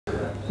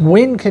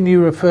When can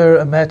you refer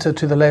a matter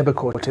to the Labour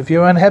Court? If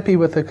you're unhappy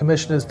with the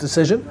Commissioner's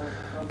decision,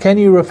 can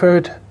you refer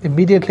it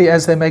immediately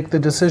as they make the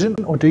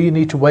decision, or do you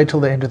need to wait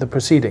till the end of the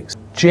proceedings?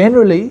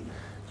 Generally,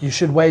 you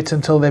should wait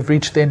until they've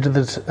reached the end of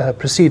the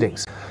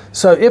proceedings.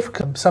 So if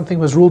something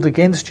was ruled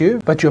against you,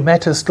 but your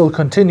matter still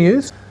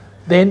continues,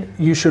 then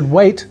you should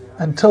wait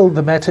until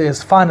the matter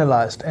is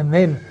finalised and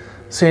then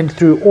send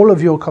through all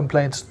of your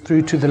complaints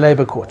through to the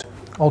Labour Court.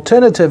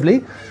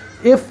 Alternatively,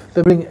 if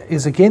the ruling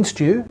is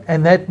against you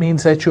and that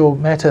means that your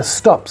matter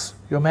stops,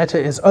 your matter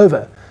is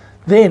over,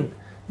 then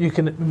you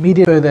can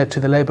immediately refer that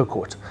to the Labour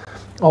Court.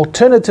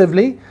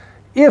 Alternatively,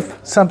 if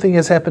something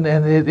has happened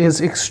and it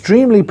is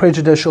extremely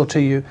prejudicial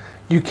to you,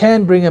 you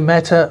can bring a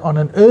matter on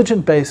an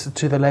urgent basis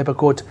to the Labour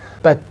Court,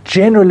 but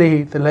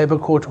generally the Labour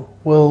Court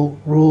will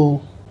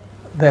rule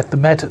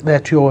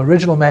that your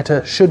original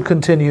matter should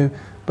continue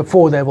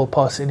before they will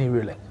pass any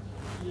ruling.